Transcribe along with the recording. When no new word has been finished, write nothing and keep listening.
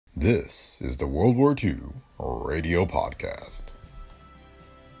This is the World War II Radio Podcast.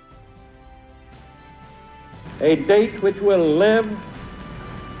 A date which will live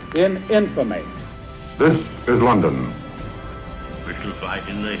in infamy. This is London. We shall fight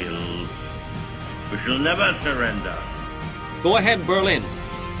in the hills. We shall never surrender. Go ahead, Berlin.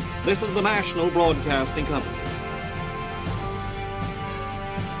 This is the National Broadcasting Company.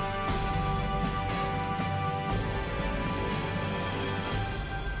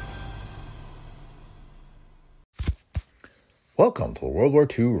 Welcome to the World War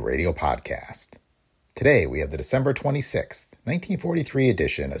II Radio Podcast. Today we have the December 26th, 1943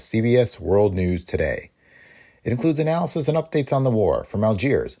 edition of CBS World News Today. It includes analysis and updates on the war from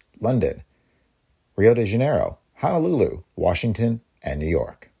Algiers, London, Rio de Janeiro, Honolulu, Washington, and New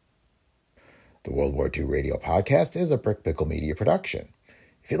York. The World War II Radio Podcast is a Brick Pickle Media production.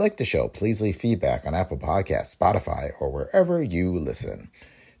 If you like the show, please leave feedback on Apple Podcasts, Spotify, or wherever you listen.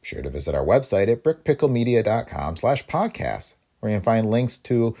 Be sure to visit our website at brickpicklemedia.com/podcast, where you can find links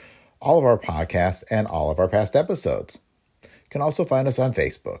to all of our podcasts and all of our past episodes. You can also find us on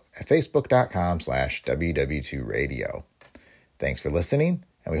Facebook at facebook.com/WW2Radio. Thanks for listening,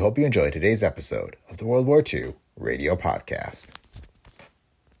 and we hope you enjoy today's episode of the World War II Radio Podcast.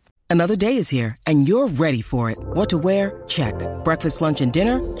 Another day is here, and you're ready for it. What to wear? Check. Breakfast, lunch, and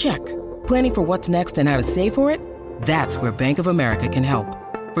dinner? Check. Planning for what's next and how to save for it? That's where Bank of America can help.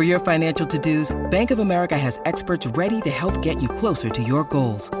 For your financial to-dos, Bank of America has experts ready to help get you closer to your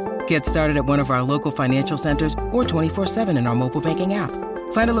goals. Get started at one of our local financial centers or 24/7 in our mobile banking app.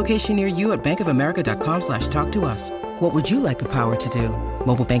 Find a location near you at bankofamerica.com/talktous. What would you like the power to do?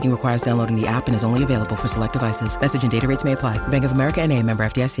 Mobile banking requires downloading the app and is only available for select devices. Message and data rates may apply. Bank of America N.A., member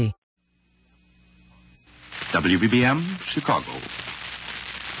FDIC. WBBM, Chicago.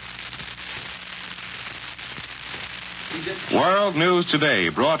 World News Today,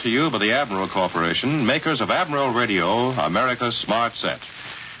 brought to you by the Admiral Corporation, makers of Admiral Radio, America's smart set.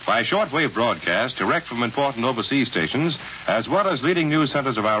 By shortwave broadcast direct from important overseas stations, as well as leading news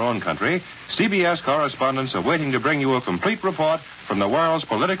centers of our own country, CBS correspondents are waiting to bring you a complete report from the world's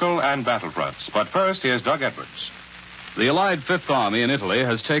political and battlefronts. But first, here's Doug Edwards. The Allied Fifth Army in Italy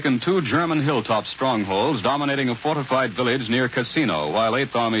has taken two German hilltop strongholds dominating a fortified village near Cassino, while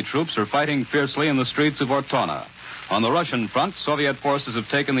Eighth Army troops are fighting fiercely in the streets of Ortona. On the Russian front, Soviet forces have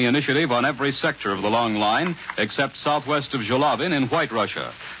taken the initiative on every sector of the long line, except southwest of Zholavin in White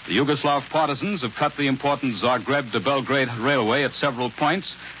Russia. The Yugoslav partisans have cut the important Zagreb to Belgrade railway at several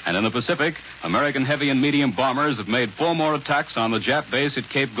points, and in the Pacific, American heavy and medium bombers have made 4 more attacks on the Jap base at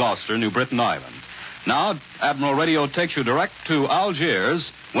Cape Gloucester, New Britain Island. Now, Admiral Radio takes you direct to Algiers.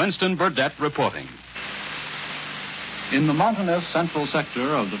 Winston Burdett reporting. In the mountainous central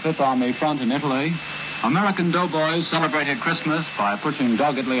sector of the Fifth Army front in Italy, American doughboys celebrated Christmas by pushing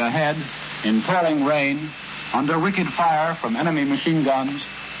doggedly ahead in pouring rain, under wicked fire from enemy machine guns,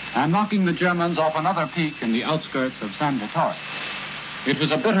 and knocking the Germans off another peak in the outskirts of San Vittore. It was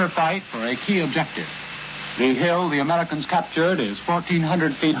a bitter fight for a key objective. The hill the Americans captured is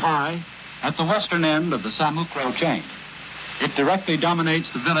 1,400 feet high at the western end of the Samukro chain. It directly dominates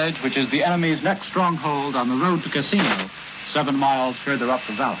the village, which is the enemy's next stronghold on the road to Cassino, 7 miles further up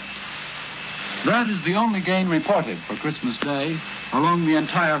the valley. That is the only gain reported for Christmas Day along the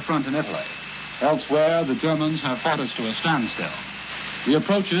entire front in Italy. Elsewhere, the Germans have fought us to a standstill. The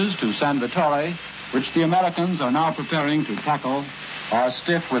approaches to San Vittore, which the Americans are now preparing to tackle, are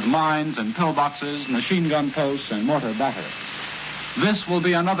stiff with mines and pillboxes, machine gun posts, and mortar batteries. This will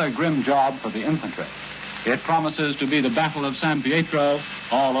be another grim job for the infantry. It promises to be the Battle of San Pietro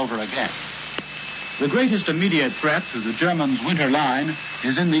all over again. The greatest immediate threat to the Germans' winter line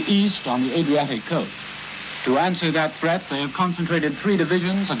is in the east on the Adriatic coast. To answer that threat, they have concentrated 3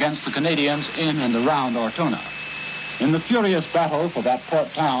 divisions against the Canadians in and around Ortona. In the furious battle for that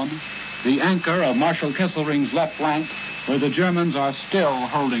port town, the anchor of Marshal Kesselring's left flank, where the Germans are still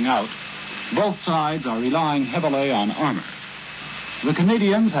holding out, both sides are relying heavily on armor. The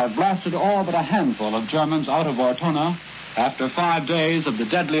Canadians have blasted all but a handful of Germans out of Ortona after 5 days of the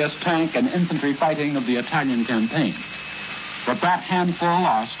deadliest tank and infantry fighting of the Italian campaign. But that handful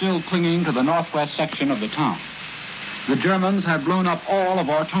are still clinging to the northwest section of the town. The Germans have blown up all of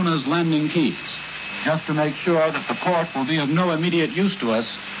Ortona's landing keys, just to make sure that the port will be of no immediate use to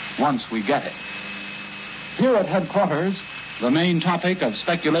us once we get it. Here at headquarters, the main topic of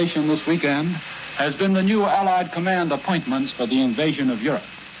speculation this weekend has been the new Allied command appointments for the invasion of Europe.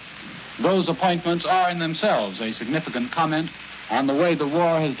 Those appointments are in themselves a significant comment on the way the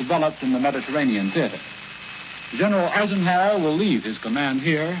war has developed in the Mediterranean theater. General Eisenhower will leave his command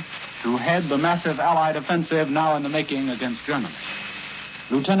here to head the massive Allied offensive now in the making against Germany.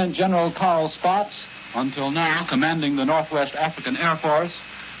 Lieutenant General Carl Spaatz, until now commanding the Northwest African Air Force,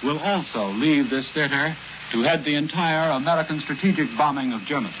 will also leave this theater to head the entire American strategic bombing of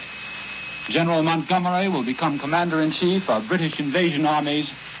Germany. General Montgomery will become Commander-in-Chief of British invasion armies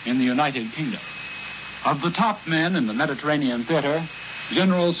in the United Kingdom. Of the top men in the Mediterranean theater,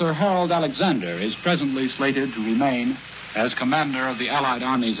 General Sir Harold Alexander is presently slated to remain as commander of the Allied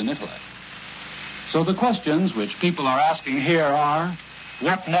armies in Italy. So the questions which people are asking here are,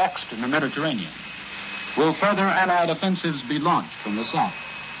 what next in the Mediterranean? Will further Allied offensives be launched from the south?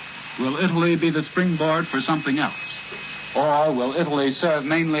 Will Italy be the springboard for something else? Or will Italy serve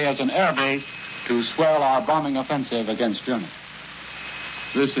mainly as an air base to swell our bombing offensive against Germany?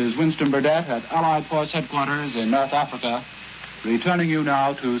 This is Winston Burdett at Allied Force Headquarters in North Africa, returning you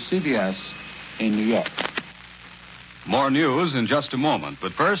now to CBS in New York. More news in just a moment,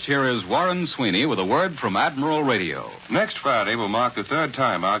 but first here is Warren Sweeney with a word from Admiral Radio. Next Friday will mark the third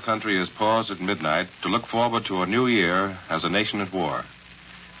time our country has paused at midnight to look forward to a new year as a nation at war.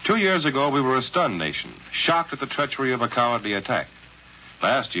 2 years ago, we were a stunned nation, shocked at the treachery of a cowardly attack.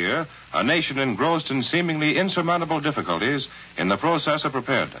 Last year, a nation engrossed in seemingly insurmountable difficulties in the process of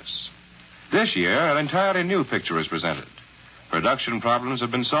preparedness. This year, an entirely new picture is presented. Production problems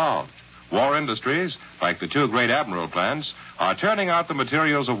have been solved. War industries, like the two great Admiral plants, are turning out the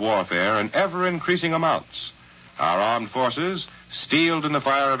materials of warfare in ever-increasing amounts. Our armed forces, steeled in the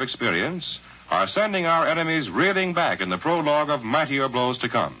fire of experience, are sending our enemies reeling back in the prologue of mightier blows to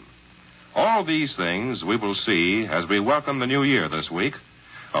come. All these things we will see as we welcome the new year this week.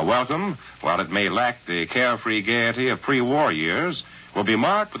 A welcome, while it may lack the carefree gaiety of pre-war years, will be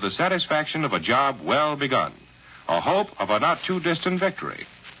marked with the satisfaction of a job well begun, a hope of a not-too-distant victory.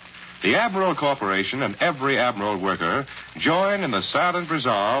 The Admiral Corporation and every Admiral worker join in the silent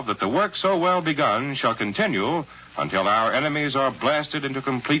resolve that the work so well begun shall continue until our enemies are blasted into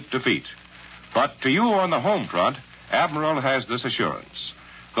complete defeat. But to you on the home front, Admiral has this assurance.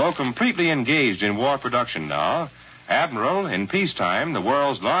 Though completely engaged in war production now, Admiral, in peacetime, the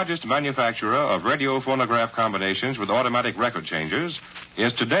world's largest manufacturer of radio phonograph combinations with automatic record changers,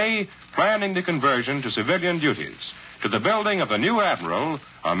 is today planning the conversion to civilian duties, to the building of the new Admiral,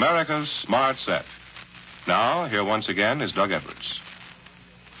 America's Smart Set. Now, here once again is Doug Edwards.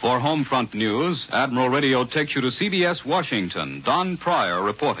 For Homefront News, Admiral Radio takes you to CBS Washington. Don Pryor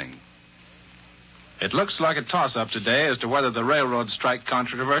reporting. It looks like a toss-up today as to whether the railroad strike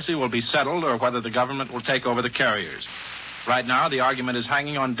controversy will be settled or whether the government will take over the carriers. Right now, the argument is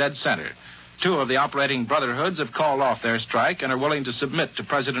hanging on dead center. 2 of the operating brotherhoods have called off their strike and are willing to submit to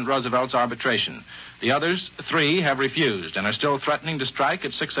President Roosevelt's arbitration. The others, 3, have refused and are still threatening to strike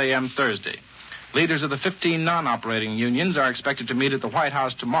at 6 a.m. Thursday. Leaders of the 15 non-operating unions are expected to meet at the White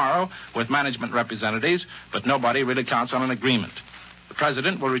House tomorrow with management representatives, but nobody really counts on an agreement. The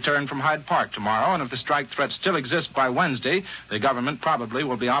president will return from Hyde Park tomorrow, and if the strike threat still exists by Wednesday, the government probably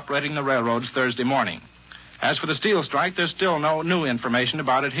will be operating the railroads Thursday morning. As for the steel strike, there's still no new information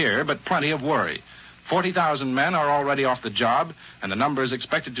about it here, but plenty of worry. 40,000 men are already off the job, and the number is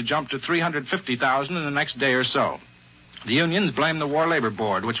expected to jump to 350,000 in the next day or so. The unions blame the War Labor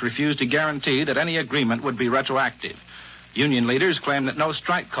Board, which refused to guarantee that any agreement would be retroactive. Union leaders claim that no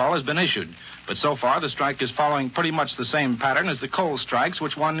strike call has been issued, but so far the strike is following pretty much the same pattern as the coal strikes,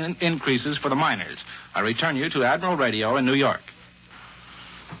 which won increases for the miners. I return you to Admiral Radio in New York.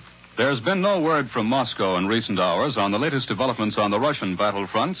 There's been no word from Moscow in recent hours on the latest developments on the Russian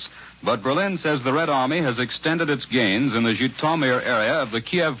battlefronts, but Berlin says the Red Army has extended its gains in the Zhytomyr area of the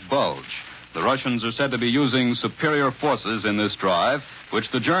Kiev Bulge. The Russians are said to be using superior forces in this drive,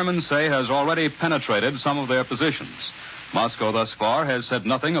 which the Germans say has already penetrated some of their positions. Moscow thus far has said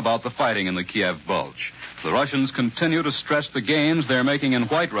nothing about the fighting in the Kiev Bulge. The Russians continue to stress the gains they're making in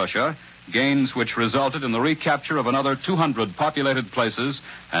White Russia, gains which resulted in the recapture of another 200 populated places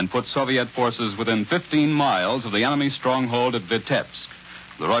and put Soviet forces within 15 miles of the enemy stronghold at Vitebsk.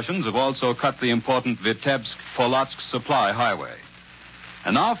 The Russians have also cut the important Vitebsk-Polotsk supply highway.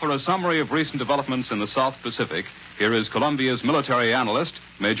 And now for a summary of recent developments in the South Pacific, here is Columbia's military analyst,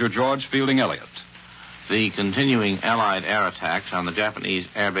 Major George Fielding Elliott. The continuing Allied air attacks on the Japanese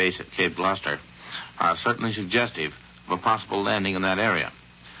air base at Cape Gloucester are certainly suggestive of a possible landing in that area.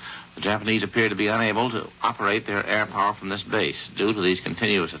 The Japanese appear to be unable to operate their air power from this base due to these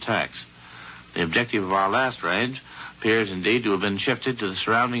continuous attacks. The objective of our last range appears indeed to have been shifted to the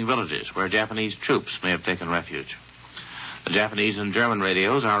surrounding villages where Japanese troops may have taken refuge. The Japanese and German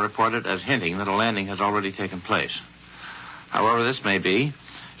radios are reported as hinting that a landing has already taken place. However this may be,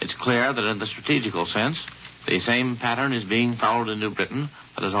 it's clear that in the strategical sense, the same pattern is being followed in New Britain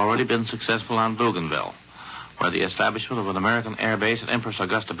that has already been successful on Bougainville. where the establishment of an American air base at Empress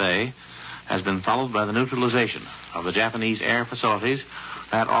Augusta Bay has been followed by the neutralization of the Japanese air facilities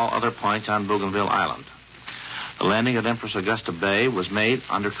at all other points on Bougainville Island. The landing at Empress Augusta Bay was made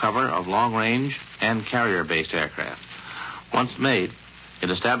under cover of long-range and carrier-based aircraft. Once made, it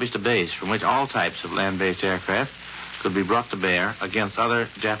established a base from which all types of land-based aircraft could be brought to bear against other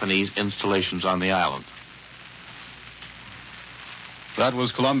Japanese installations on the island. That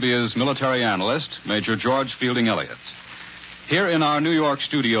was Columbia's military analyst, Major George Fielding Elliott. Here in our New York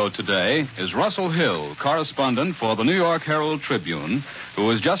studio today is Russell Hill, correspondent for the New York Herald Tribune, who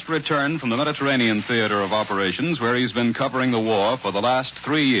has just returned from the Mediterranean Theater of Operations, where he's been covering the war for the last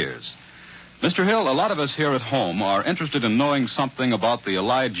 3 years. Mr. Hill, a lot of us here at home are interested in knowing something about the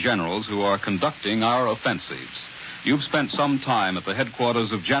Allied generals who are conducting our offensives. You've spent some time at the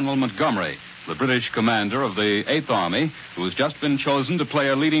headquarters of General Montgomery, the British commander of the 8th Army, who has just been chosen to play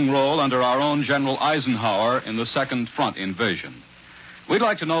a leading role under our own General Eisenhower in the Second Front invasion. We'd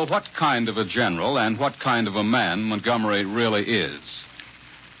like to know what kind of a general and what kind of a man Montgomery really is.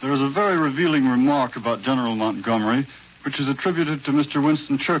 There is a very revealing remark about General Montgomery, which is attributed to Mr.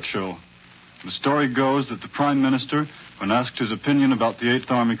 Winston Churchill. The story goes that the Prime Minister, when asked his opinion about the 8th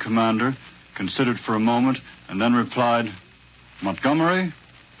Army commander, considered for a moment and then replied, "Montgomery,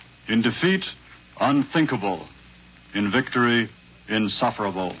 in defeat, unthinkable. In victory,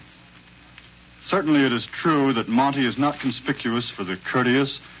 insufferable." Certainly it is true that Monty is not conspicuous for the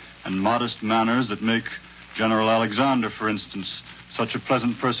courteous and modest manners that make General Alexander, for instance, such a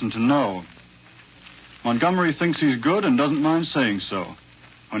pleasant person to know. Montgomery thinks he's good and doesn't mind saying so.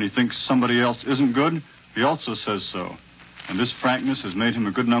 When he thinks somebody else isn't good, he also says so. And this frankness has made him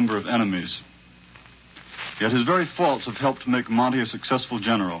a good number of enemies. Yet his very faults have helped make Monty a successful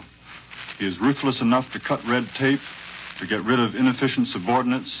general. He is ruthless enough to cut red tape, to get rid of inefficient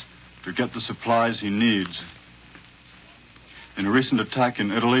subordinates, to get the supplies he needs. In a recent attack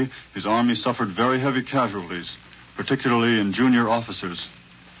in Italy, his army suffered very heavy casualties, particularly in junior officers.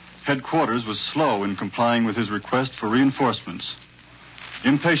 Headquarters was slow in complying with his request for reinforcements.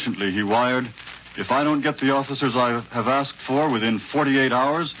 Impatiently, he wired, "If I don't get the officers I have asked for within 48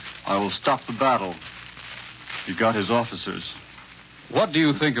 hours, I will stop the battle." He got his officers. What do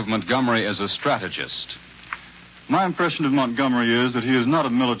you think of Montgomery as a strategist? My impression of Montgomery is that he is not a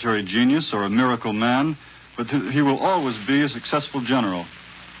military genius or a miracle man, but he will always be a successful general.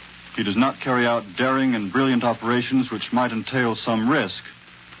 He does not carry out daring and brilliant operations which might entail some risk,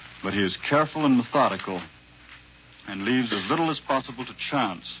 but he is careful and methodical and leaves as little as possible to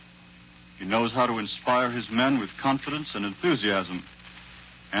chance. He knows how to inspire his men with confidence and enthusiasm,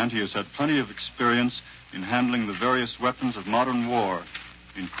 and he has had plenty of experience in handling the various weapons of modern war,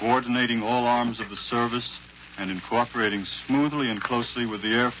 in coordinating all arms of the service, and in cooperating smoothly and closely with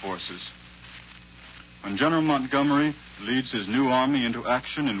the air forces. When General Montgomery leads his new army into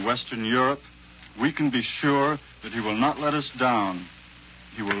action in Western Europe, we can be sure that he will not let us down.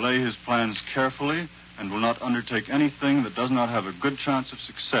 He will lay his plans carefully and will not undertake anything that does not have a good chance of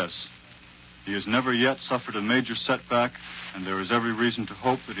success. He has never yet suffered a major setback, and there is every reason to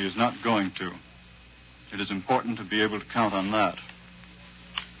hope that he is not going to. It is important to be able to count on that.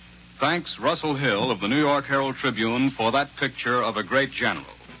 Thanks, Russell Hill of the New York Herald Tribune, for that picture of a great general.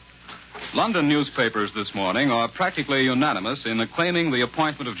 London newspapers this morning are practically unanimous in acclaiming the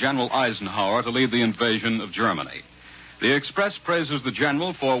appointment of General Eisenhower to lead the invasion of Germany. The Express praises the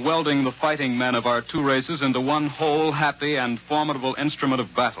general for welding the fighting men of our two races into one whole, happy, and formidable instrument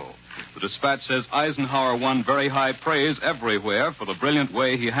of battle. The Dispatch says Eisenhower won very high praise everywhere for the brilliant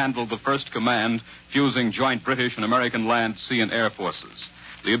way he handled the First Command, fusing joint British and American land, sea, and air forces.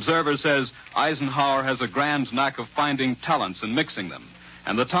 The Observer says Eisenhower has a grand knack of finding talents and mixing them.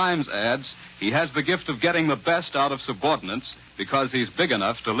 And the Times adds he has the gift of getting the best out of subordinates because he's big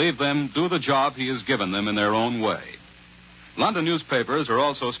enough to leave them do the job he has given them in their own way. London newspapers are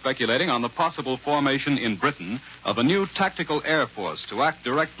also speculating on the possible formation in Britain of a new tactical air force to act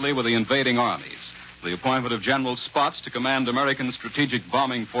directly with the invading armies. The appointment of General Spaatz to command American strategic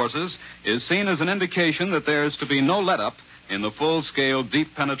bombing forces is seen as an indication that there is to be no let-up in the full-scale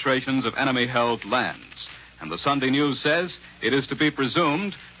deep penetrations of enemy-held lands. And the Sunday News says it is to be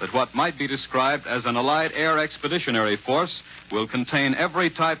presumed that what might be described as an Allied air expeditionary force will contain every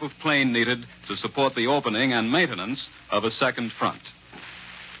type of plane needed to support the opening and maintenance of a second front.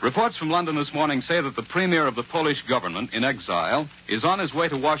 Reports from London this morning say that the premier of the Polish government in exile is on his way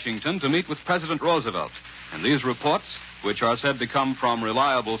to Washington to meet with President Roosevelt. And these reports, which are said to come from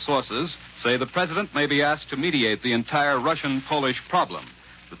reliable sources, say the president may be asked to mediate the entire Russian-Polish problem.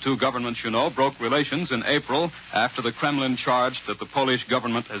 The two governments, broke relations in April after the Kremlin charged that the Polish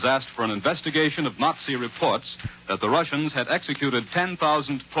government has asked for an investigation of Nazi reports that the Russians had executed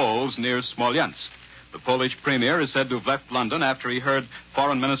 10,000 Poles near Smolensk. The Polish premier is said to have left London after he heard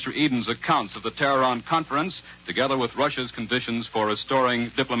Foreign Minister Eden's accounts of the Tehran conference, together with Russia's conditions for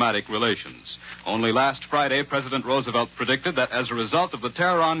restoring diplomatic relations. Only last Friday, President Roosevelt predicted that as a result of the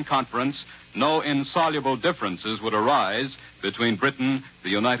Tehran conference, no insoluble differences would arise between Britain, the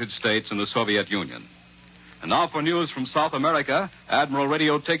United States, and the Soviet Union. And now for news from South America, Admiral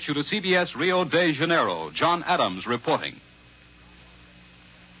Radio takes you to CBS Rio de Janeiro. John Adams reporting.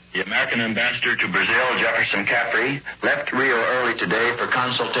 The American ambassador to Brazil, Jefferson Caffrey, left Rio early today for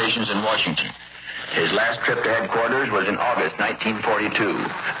consultations in Washington. His last trip to headquarters was in August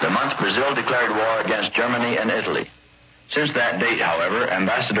 1942, the month Brazil declared war against Germany and Italy. Since that date, however,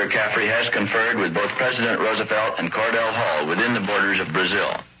 Ambassador Caffrey has conferred with both President Roosevelt and Cordell Hull within the borders of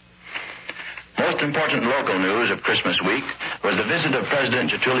Brazil. Most important local news of Christmas week was the visit of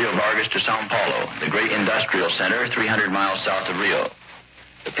President Getulio Vargas to Sao Paulo, the great industrial center 300 miles south of Rio.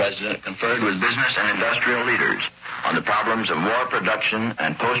 The president conferred with business and industrial leaders on the problems of war production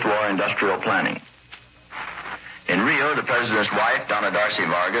and post-war industrial planning. In Rio, the president's wife, Donna Darcy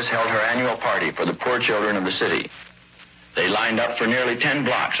Vargas, held her annual party for the poor children of the city. They lined up for nearly 10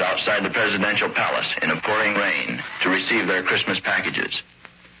 blocks outside the presidential palace in a pouring rain to receive their Christmas packages.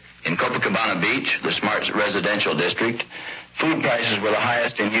 In Copacabana Beach, the smart residential district, food prices were the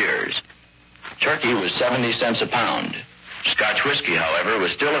highest in years. Turkey was 70 cents a pound. Scotch whiskey, however,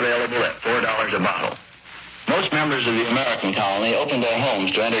 was still available at $4 a bottle. Most members of the American colony opened their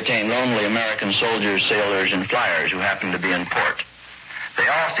homes to entertain lonely American soldiers, sailors, and flyers who happened to be in port. They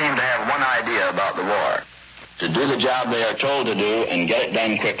all seemed to have one idea about the war: to do the job they are told to do and get it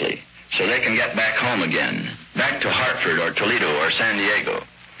done quickly, so they can get back home again, back to Hartford or Toledo or San Diego.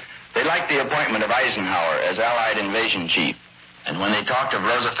 They liked the appointment of Eisenhower as Allied invasion chief, and when they talked of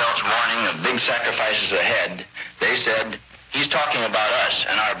Roosevelt's warning of big sacrifices ahead, they said, "He's talking about us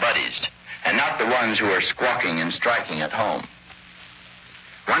and our buddies, and not the ones who are squawking and striking at home."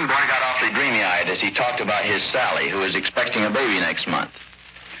 One boy got awfully dreamy-eyed as he talked about his Sally, who was expecting a baby next month.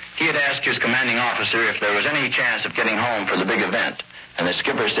 He had asked his commanding officer if there was any chance of getting home for the big event, and the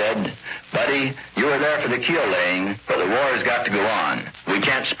skipper said, "Buddy, you were there for the keel laying, but the war has got to go on. We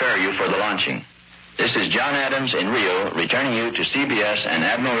can't spare you for the launching." This is John Adams in Rio, returning you to CBS and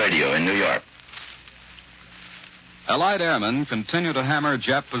Admiral Radio in New York. Allied airmen continue to hammer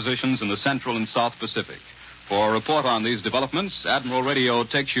Jap positions in the Central and South Pacific. For a report on these developments, Admiral Radio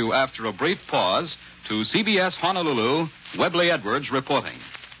takes you after a brief pause to CBS Honolulu, Webley Edwards reporting.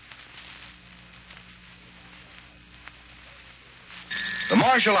 The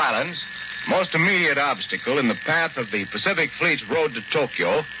Marshall Islands, most immediate obstacle in the path of the Pacific Fleet's road to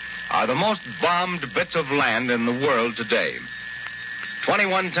Tokyo, are the most bombed bits of land in the world today.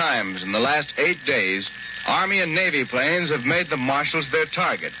 21 times in the last 8 days, Army and Navy planes have made the Marshalls their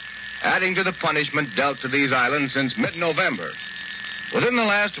target, adding to the punishment dealt to these islands since mid-November. Within the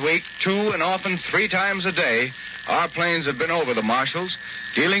last week, 2 and often 3 times a day, our planes have been over the Marshalls,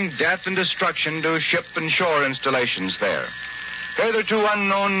 dealing death and destruction to ship and shore installations there. Hitherto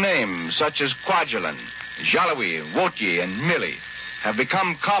unknown names such as Kwajalein, Jaloi, Wotie, and Mili have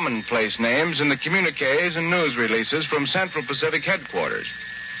become commonplace names in the communiques and news releases from Central Pacific headquarters.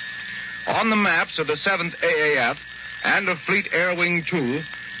 On the maps of the 7th AAF and of Fleet Air Wing 2,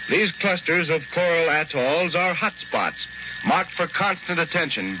 these clusters of coral atolls are hotspots, marked for constant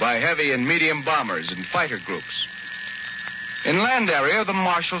attention by heavy and medium bombers and fighter groups. In land area, the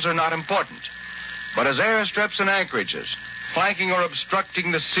Marshalls are not important, but as airstrips and anchorages, flanking or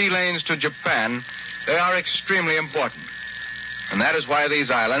obstructing the sea lanes to Japan, they are extremely important. And that is why these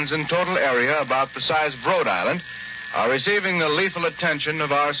islands, in total area about the size of Rhode Island, are receiving the lethal attention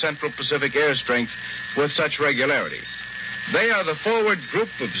of our Central Pacific air strength with such regularity. They are the forward group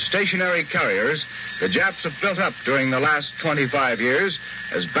of stationary carriers the Japs have built up during the last 25 years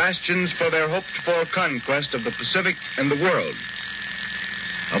as bastions for their hoped-for conquest of the Pacific and the world.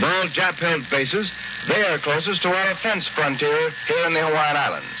 Of all Jap-held bases, they are closest to our fence frontier here in the Hawaiian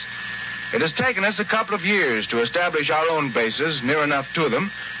Islands. It has taken us a couple of years to establish our own bases near enough to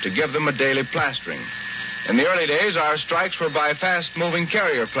them to give them a daily plastering. In the early days, our strikes were by fast-moving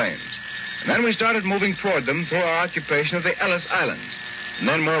carrier planes. And then we started moving toward them through our occupation of the Ellis Islands. And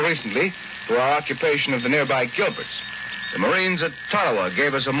then more recently, through our occupation of the nearby Gilberts. The Marines at Tarawa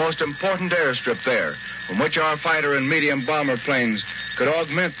gave us a most important airstrip there, from which our fighter and medium bomber planes could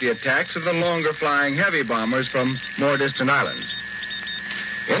augment the attacks of the longer-flying heavy bombers from more distant islands.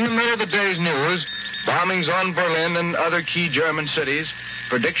 In the middle of the day's news, bombings on Berlin and other key German cities,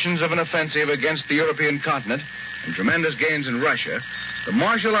 predictions of an offensive against the European continent and tremendous gains in Russia, the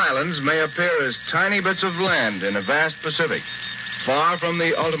Marshall Islands may appear as tiny bits of land in a vast Pacific, far from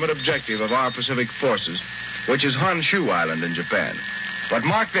the ultimate objective of our Pacific forces, which is Honshu Island in Japan. But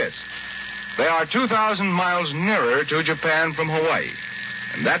mark this, they are 2,000 miles nearer to Japan from Hawaii,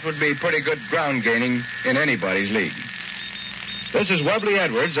 and that would be pretty good ground gaining in anybody's league. This is Webley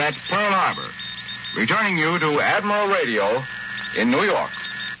Edwards at Pearl Harbor, returning you to Admiral Radio in New York.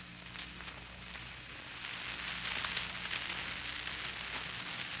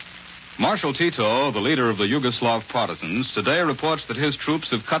 Marshal Tito, the leader of the Yugoslav partisans, today reports that his troops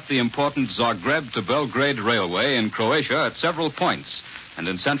have cut the important Zagreb to Belgrade railway in Croatia at several points. And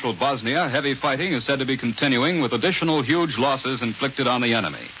in central Bosnia, heavy fighting is said to be continuing with additional huge losses inflicted on the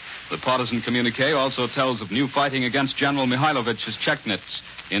enemy. The partisan communique also tells of new fighting against General Mihailovic's Chechnits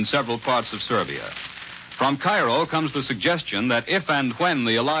in several parts of Serbia. From Cairo comes the suggestion that if and when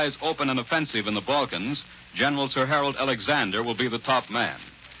the Allies open an offensive in the Balkans, General Sir Harold Alexander will be the top man.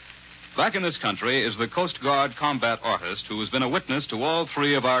 Back in this country is the Coast Guard combat artist who has been a witness to all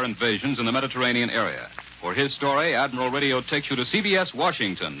three of our invasions in the Mediterranean area. For his story, Admiral Radio takes you to CBS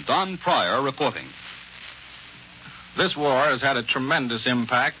Washington. Don Pryor reporting. This war has had a tremendous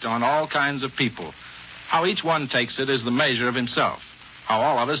impact on all kinds of people. How each one takes it is the measure of himself. How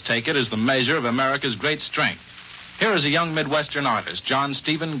all of us take it is the measure of America's great strength. Here is a young Midwestern artist, John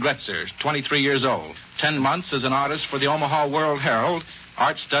Stephen Gretzer, 23 years old. 10 months as an artist for the Omaha World Herald,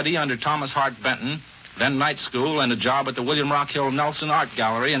 art study under Thomas Hart Benton, then night school and a job at the William Rockhill Nelson Art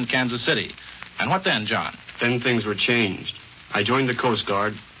Gallery in Kansas City. And what then, John? Then things were changed. I joined the Coast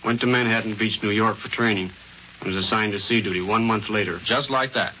Guard, went to Manhattan Beach, New York for training, and was assigned to sea duty 1 month later. Just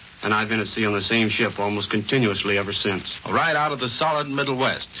like that? And I've been at sea on the same ship almost continuously ever since. Right out of the solid Middle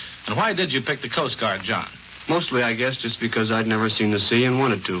West. And why did you pick the Coast Guard, John? Mostly, I guess, just because I'd never seen the sea and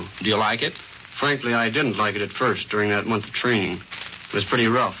wanted to. Do you like it? Frankly, I didn't like it at first during that month of training. It was pretty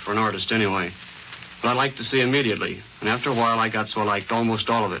rough for an artist anyway. But I liked the sea immediately, and after a while I got so I liked almost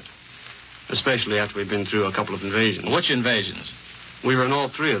all of it. Especially after we'd been through a couple of invasions. Which invasions? We were in all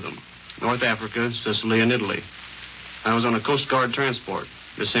three of them. North Africa, Sicily, and Italy. I was on a Coast Guard transport,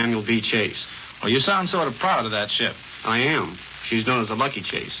 the Samuel B. Chase. Well, you sound sort of proud of that ship. I am. She's known as the Lucky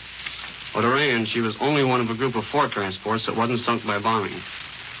Chase. At Oran, she was only one of a group of 4 transports that wasn't sunk by bombing.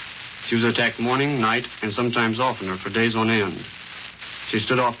 She was attacked morning, night, and sometimes oftener for days on end. She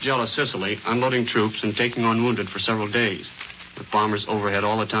stood off Gela, Sicily, unloading troops and taking on wounded for several days, with bombers overhead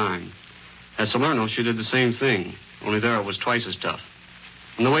all the time. At Salerno, she did the same thing, only there it was twice as tough.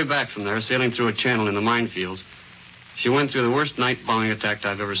 On the way back from there, sailing through a channel in the minefields, she went through the worst night bombing attack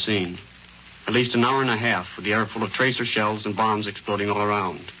I've ever seen. At least an hour and a half with the air full of tracer shells and bombs exploding all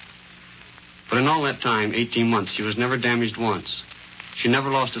around. But in all that time, 18 months, she was never damaged once. She never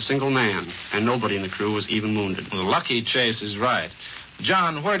lost a single man, and nobody in the crew was even wounded. Well, Lucky Chase is right.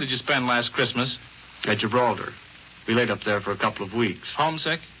 John, where did you spend last Christmas? At Gibraltar. We laid up there for a couple of weeks.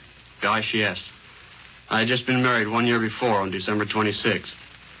 Homesick? Gosh, yes. I had just been married 1 year before on December 26th.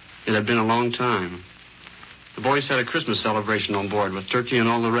 It had been a long time. The boys had a Christmas celebration on board with turkey and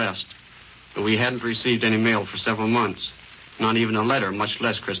all the rest, but we hadn't received any mail for several months. Not even a letter, much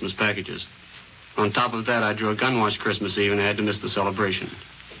less Christmas packages. On top of that, I drew a gun wash Christmas Eve and had to miss the celebration.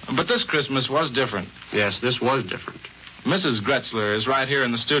 But this Christmas was different. Yes, this was different. Mrs. Gretzler is right here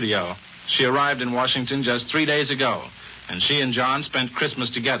in the studio. She arrived in Washington just 3 days ago, and she and John spent Christmas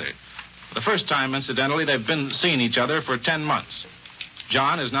together. For the first time, incidentally, they've been seeing each other for 10 months.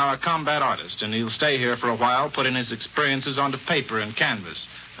 John is now a combat artist, and he'll stay here for a while, putting his experiences onto paper and canvas,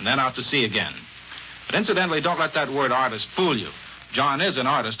 and then out to sea again. But incidentally, don't let that word artist fool you. John is an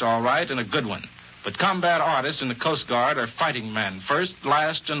artist, all right, and a good one. But combat artists in the Coast Guard are fighting men, first,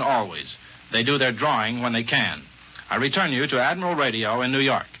 last, and always. They do their drawing when they can. I return you to Admiral Radio in New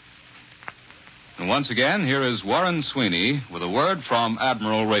York. And once again, here is Warren Sweeney with a word from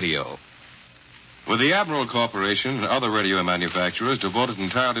Admiral Radio. With the Admiral Corporation and other radio manufacturers devoted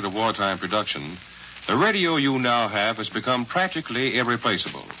entirely to wartime production, the radio you now have has become practically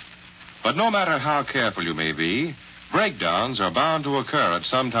irreplaceable. But no matter how careful you may be, breakdowns are bound to occur at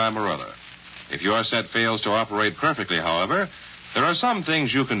some time or other. If your set fails to operate perfectly, however, there are some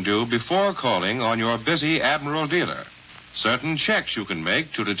things you can do before calling on your busy Admiral dealer. Certain checks you can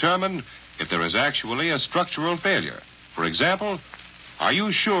make to determine if there is actually a structural failure. For example, are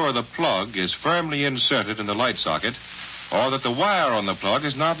you sure the plug is firmly inserted in the light socket or that the wire on the plug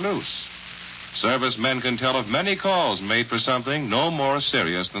is not loose? Servicemen can tell of many calls made for something no more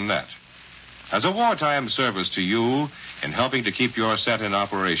serious than that. As a wartime service to you in helping to keep your set in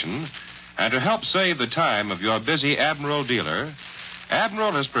operation and to help save the time of your busy Admiral dealer,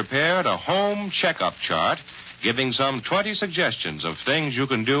 Admiral has prepared a home checkup chart giving some 20 suggestions of things you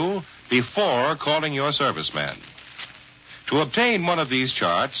can do before calling your serviceman. To obtain one of these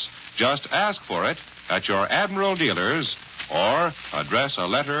charts, just ask for it at your Admiral dealers or address a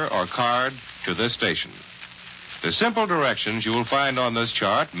letter or card to this station. The simple directions you will find on this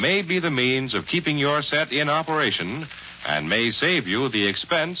chart may be the means of keeping your set in operation and may save you the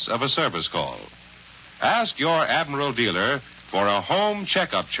expense of a service call. Ask your Admiral dealer for a home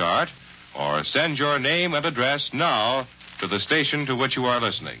checkup chart or send your name and address now to the station to which you are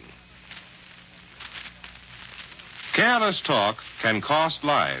listening. Careless talk can cost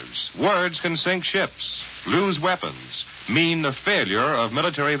lives. Words can sink ships, lose weapons, mean the failure of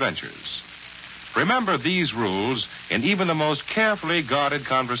military ventures. Remember these rules in even the most carefully guarded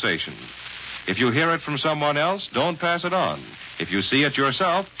conversation. If you hear it from someone else, don't pass it on. If you see it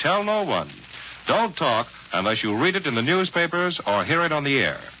yourself, tell no one. Don't talk unless you read it in the newspapers or hear it on the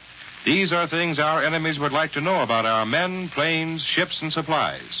air. These are things our enemies would like to know about our men, planes, ships, and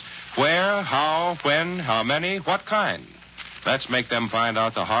supplies. Where, how, when, how many, what kind. Let's make them find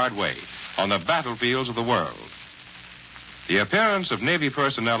out the hard way on the battlefields of the world. The appearance of Navy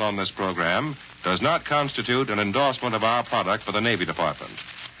personnel on this program does not constitute an endorsement of our product for the Navy Department.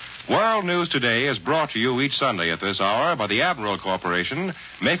 World News Today is brought to you each Sunday at this hour by the Admiral Corporation,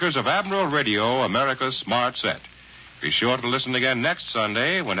 makers of Admiral Radio, America's Smart Set. Be sure to listen again next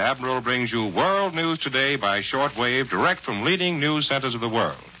Sunday when Admiral brings you World News Today by shortwave direct from leading news centers of the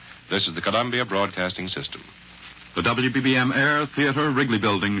world. This is the Columbia Broadcasting System. The WBBM Air Theater, Wrigley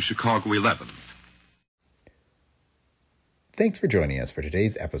Building, Chicago 11. Thanks for joining us for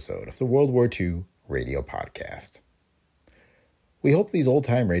today's episode of the World War II Radio Podcast. We hope these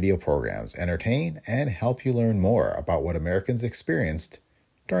old-time radio programs entertain and help you learn more about what Americans experienced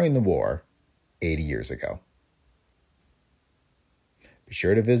during the war 80 years ago. Be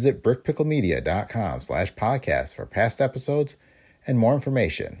sure to visit brickpicklemedia.com/podcast for past episodes and more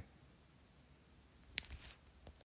information